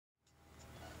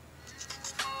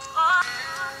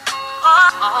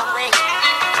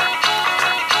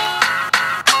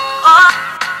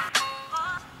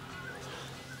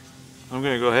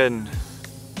go ahead and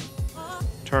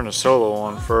turn the solo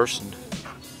on first and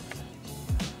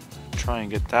try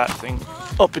and get that thing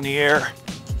up in the air.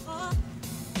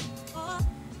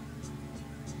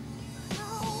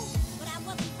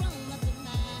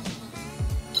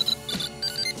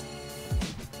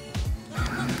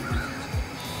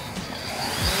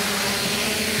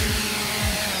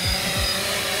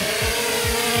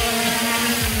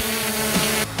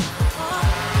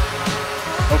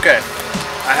 Okay,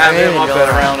 I have him up at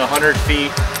around 100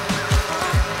 feet.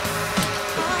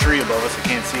 There's a tree above us, I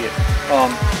can't see it.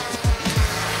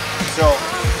 So,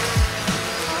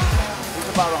 he's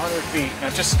about 100 feet. Now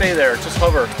just stay there, just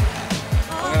hover.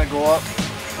 I'm gonna go up.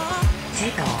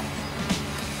 Take off.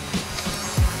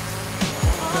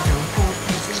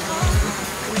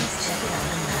 Please check it out on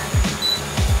the map.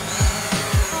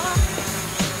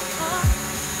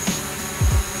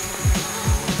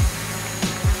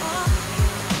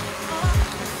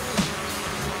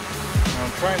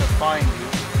 I'm trying to find you.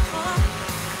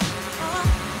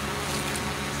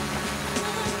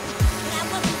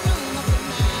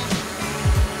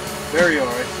 There you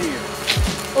are, I see you.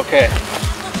 Okay.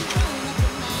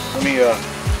 Let me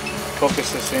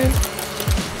focus this in.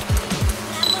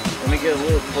 Let me get a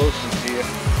little closer to you.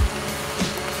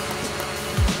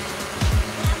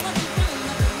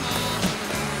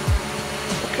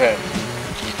 Okay.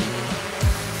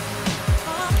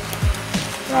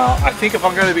 Now, I think if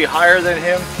I'm going to be higher than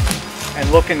him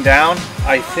and looking down,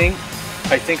 I think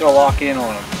I'll lock in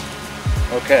on him.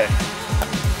 Okay.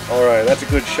 All right, that's a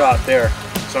good shot there.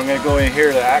 So I'm going to go in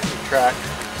here to ActiveTrack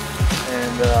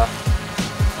and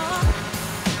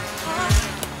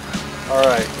all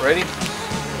right, ready?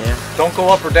 Yeah. Don't go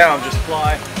up or down, just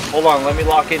fly. Hold on, let me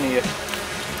lock into you.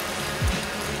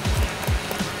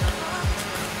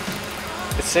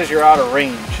 It says you're out of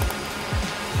range.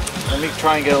 Let me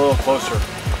try and get a little closer.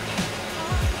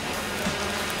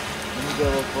 Let me get a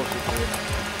little closer to you.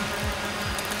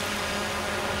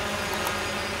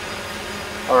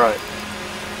 All right.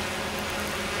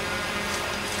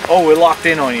 Oh, we're locked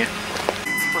in on you.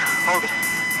 Hold it.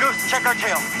 Goose, check our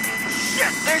tail.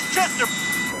 Shit, there's Chester.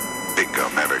 Bingo,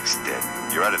 Maveric's dead.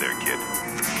 You're out of there, kid.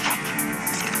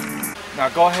 Now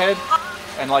go ahead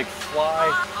and like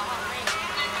fly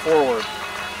forward.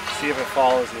 See if it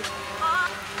follows you.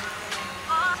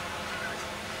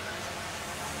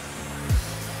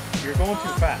 You're going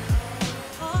too fast.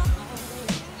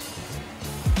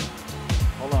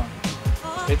 Hold on.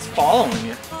 It's following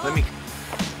you. Let me...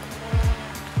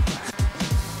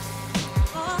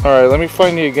 Alright, let me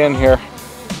find you again here.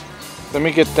 Let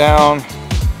me get down. It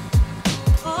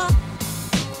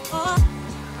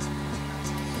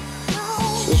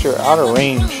says you're out of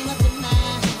range.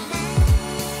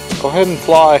 Go ahead and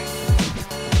fly.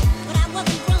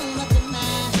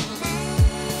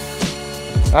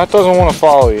 That doesn't want to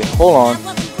follow you. Hold on.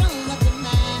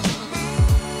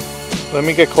 Let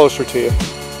me get closer to you.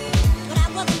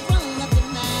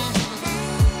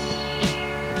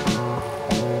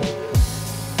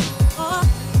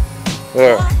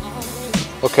 There.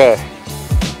 Okay.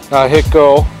 Now hit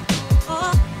go.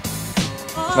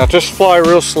 Now just fly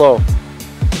real slow.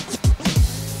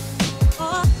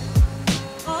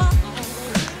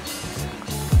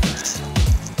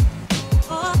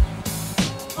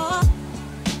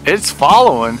 It's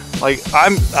following. Like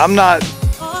I'm not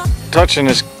touching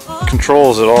his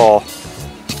controls at all.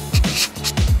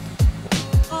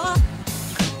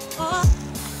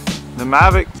 The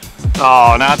Mavic,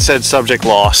 oh, now it said subject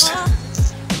lost.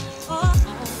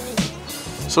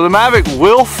 So the Mavic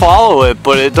will follow it,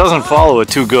 but it doesn't follow it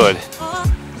too good.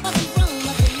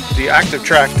 The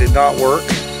ActiveTrack did not work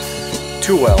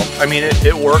too well. I mean,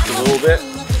 it worked a little bit,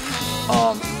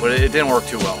 but it didn't work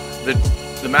too well.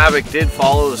 The Mavic did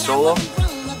follow the solo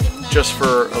just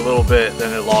for a little bit,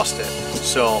 then it lost it.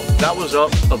 So that was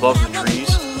up above the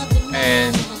trees,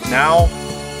 and now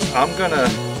I'm gonna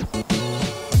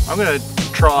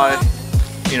try,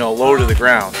 you know, low to the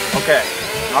ground. Okay,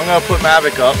 I'm gonna put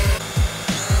Mavic up.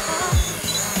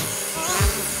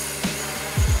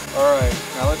 All right,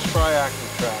 now let's try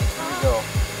ActiveTrack. Here we go.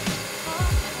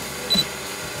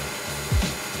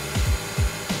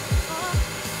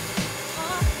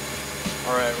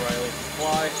 All right, Riley,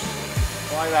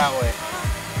 fly that way.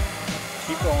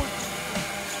 Keep going.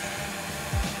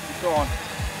 Keep going.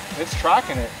 It's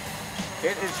tracking it.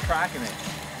 It is tracking it.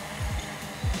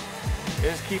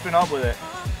 It is keeping up with it.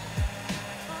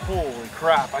 Holy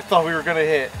crap, I thought we were gonna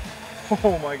hit.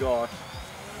 Oh my gosh.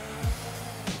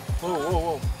 Whoa, whoa,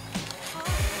 whoa.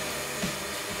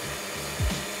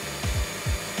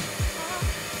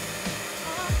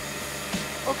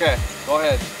 Okay, go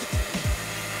ahead.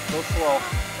 Go slow.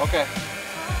 Okay.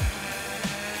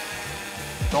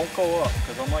 Don't go up,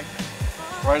 because I'm like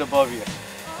right above you.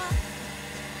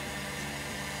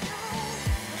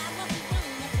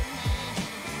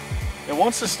 It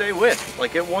wants to stay with,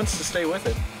 like it wants to stay with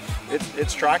it.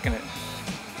 It's tracking it.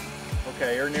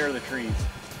 Okay, you're near the trees.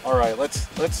 All right, let's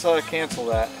cancel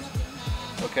that.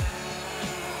 Okay.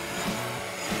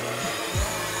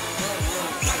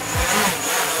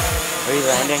 Are you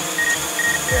landing?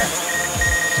 Yeah.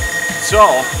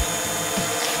 So,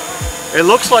 it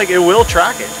looks like it will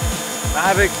track it.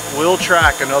 Mavic will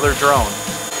track another drone.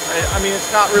 I mean,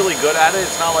 it's not really good at it.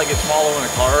 It's not like it's following a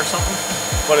car or something,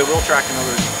 but it will track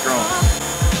another drone.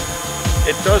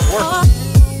 It does work.